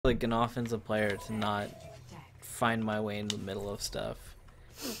like an offensive player to not find my way in the middle of stuff.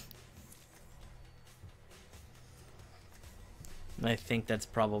 And I think that's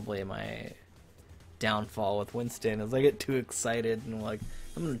probably my downfall with Winston, is I get too excited and like,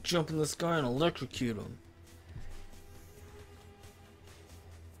 I'm gonna jump in this guy and electrocute him.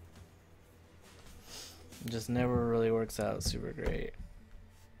 It just never really works out super great.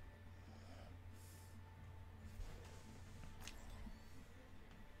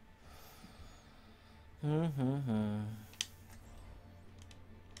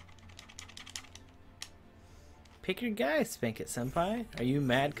 Pick your guy, Spank It Senpai. Are you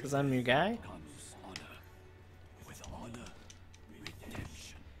mad because I'm your guy?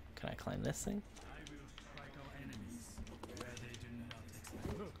 Can I climb this thing?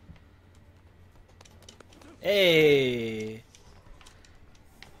 Hey!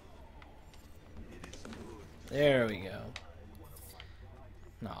 There we go.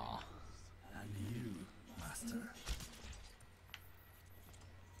 Aw. And you, Master.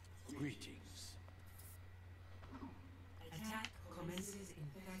 Greetings. Attack commences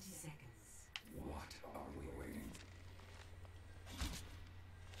in 30 seconds. What are we waiting?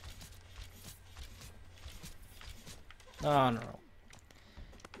 Oh no.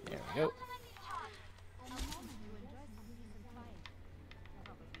 There we go.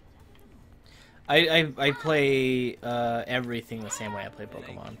 I play everything the same way I play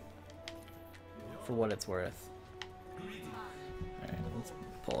Pokemon. For what it's worth. Alright, let's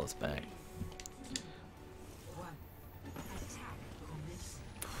pull this back.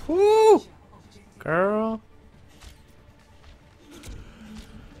 Woo! Girl.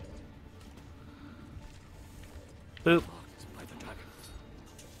 Boop.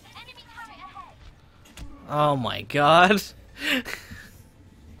 Oh my god.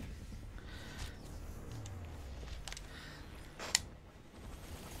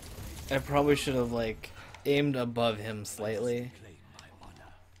 I probably should have like aimed above him slightly.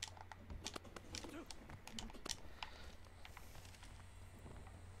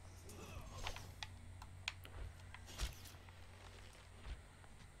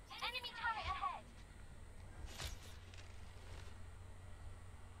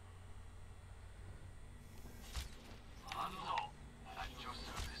 Hanzo, at your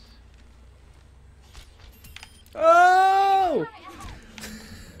service. Oh!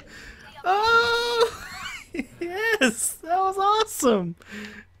 Oh! Yes! That was awesome!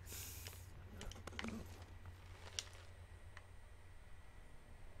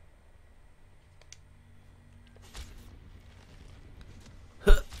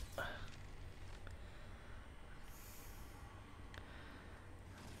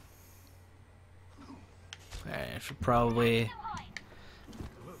 Alright, I should probably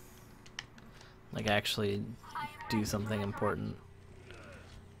like actually do something important.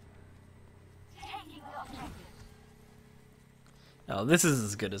 Oh, this is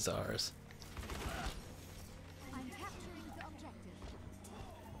as good as ours.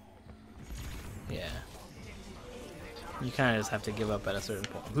 Yeah. You kind of just have to give up at a certain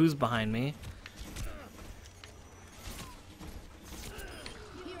point. Who's behind me?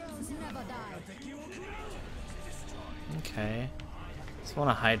 Okay. Just want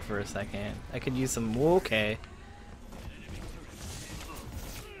to hide for a second. I could use some... Okay.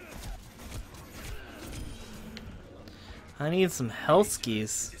 I need some health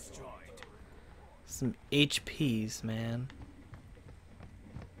skis. Some HPs, man.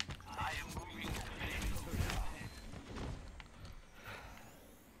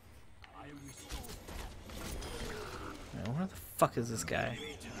 Now, where the fuck is this guy?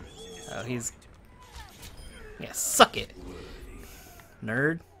 Oh, he's... Yeah, suck it!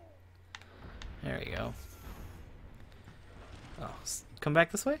 Nerd. There we go. Oh, come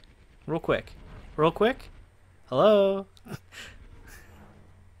back this way? Real quick. Real quick? Hello?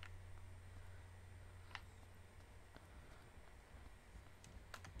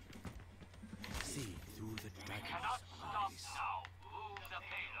 See through the dragon's eyes.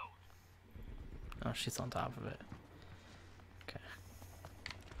 Oh, she's on top of it. Okay.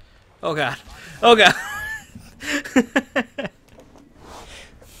 Oh god. Oh god.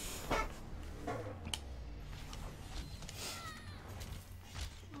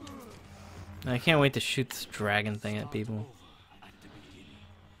 I can't wait to shoot this dragon thing at people.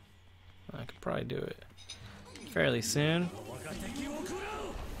 I could probably do it fairly soon.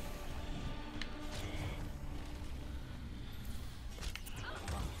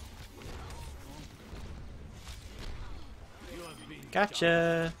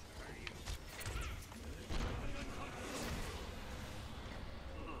 Gotcha.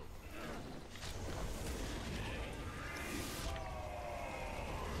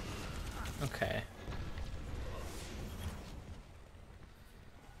 Okay.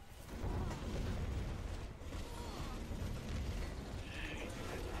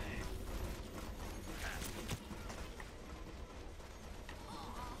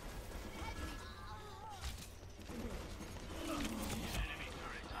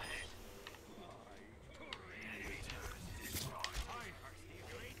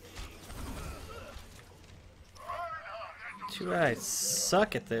 Too bad I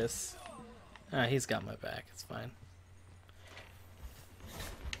suck at this. Ah, he's got my back. It's fine.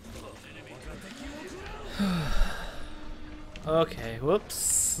 Okay,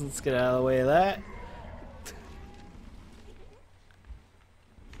 whoops. Let's get out of the way of that.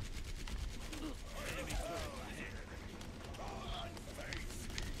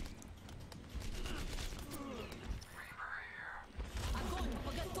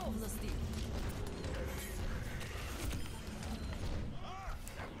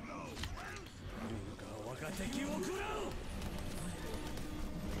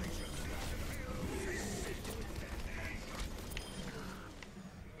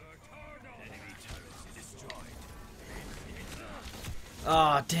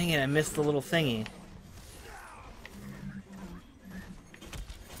 Oh, dang it, I missed the little thingy.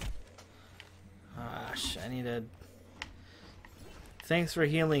 Gosh, I need to... Thanks for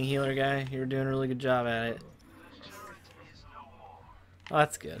healing, healer guy. You're doing a really good job at it. Oh,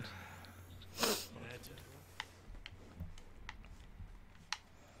 that's good.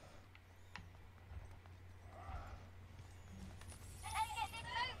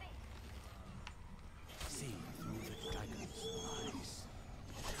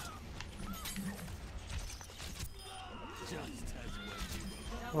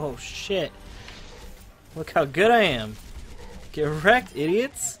 Oh shit. Look how good I am. Get wrecked,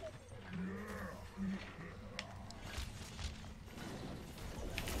 idiots.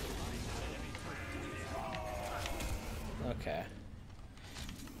 Okay.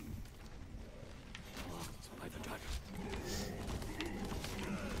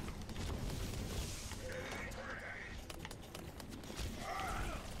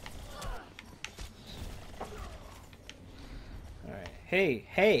 Alright. Hey,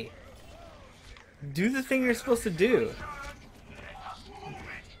 hey. Do the thing you're supposed to do.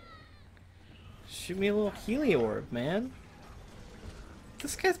 Shoot me a little Healy orb, man.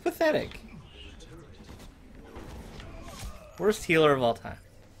 This guy's pathetic. Worst healer of all time.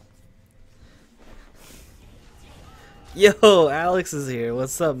 Yo, Alex is here.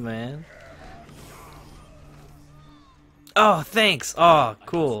 What's up, man? Oh, thanks. Oh,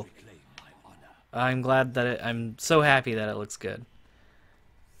 cool. I'm glad that I'm so happy that it looks good.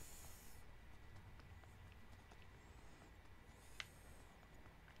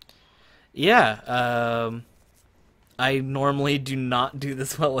 Yeah, I normally do not do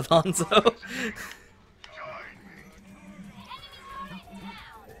this well with Hanzo.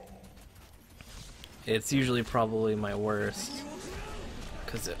 It's usually probably my worst.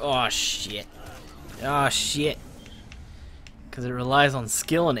 Cause oh shit. Oh shit. Cause it relies on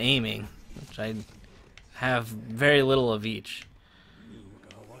skill and aiming, which I have very little of each.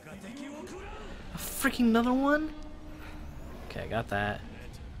 A freaking another one? Okay, I got that.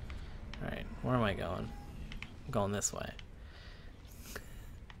 Alright, where am I going? I'm going this way.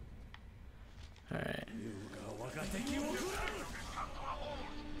 Alright.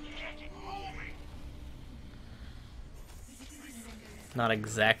 Not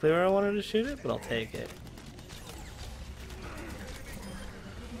exactly where I wanted to shoot it, but I'll take it.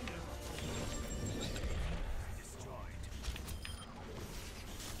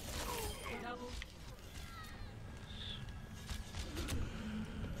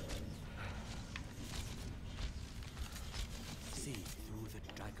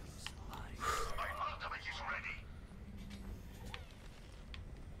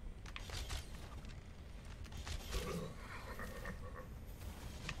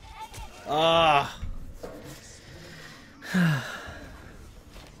 Ah.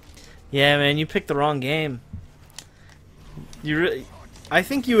 Yeah, man, you picked the wrong game. I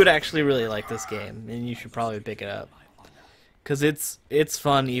think you would actually really like this game, and you should probably pick it up. Cause it's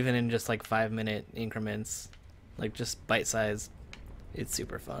fun even in just like 5-minute increments, like just bite-sized. It's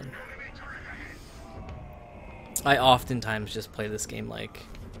super fun. I oftentimes just play this game like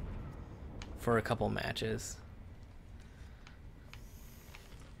for a couple matches.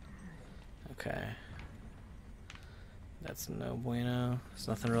 Okay. That's no bueno. There's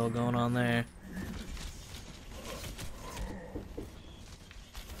nothing real going on there.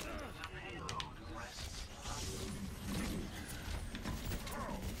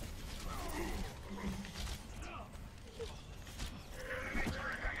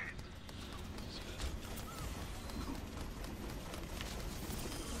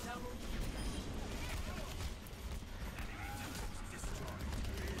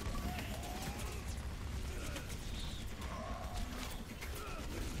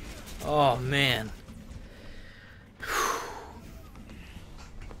 Oh man.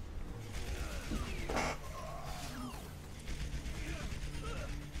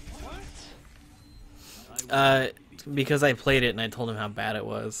 Because I played it and I told him how bad it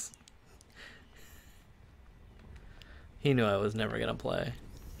was. He knew I was never gonna play.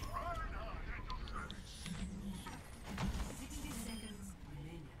 60 seconds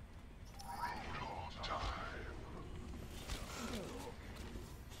remaining.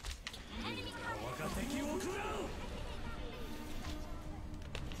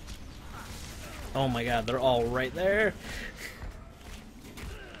 Oh my god, they're all right there.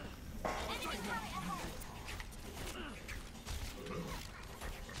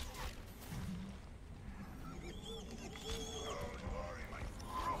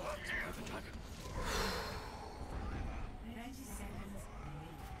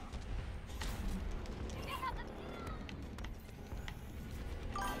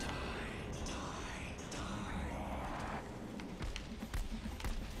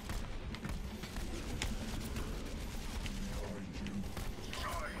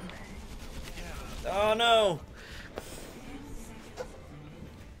 Oh no!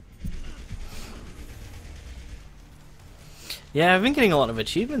 Yeah, I've been getting a lot of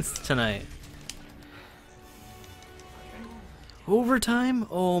achievements tonight. Overtime?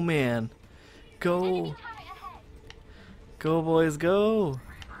 Oh man. Go. Go boys, go.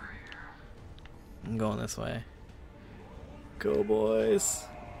 I'm going this way. Go boys.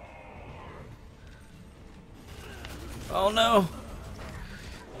 Oh no.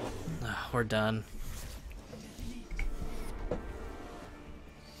 We're done.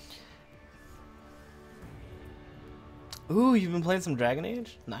 Ooh, you've been playing some Dragon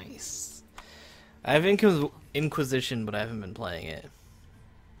Age? Nice. I have Inquisition, but I haven't been playing it.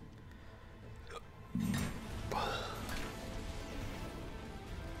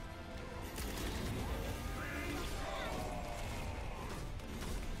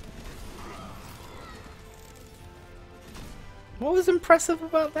 What was impressive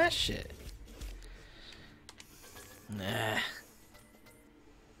about that shit? Nah.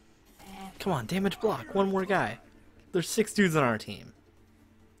 Come on, damage block. One more guy. There's 6 dudes on our team.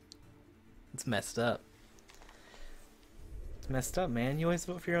 It's messed up. It's messed up, man. You always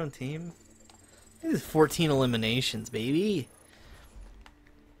vote for your own team? This is 14 eliminations, baby.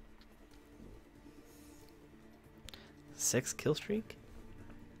 6 kill streak?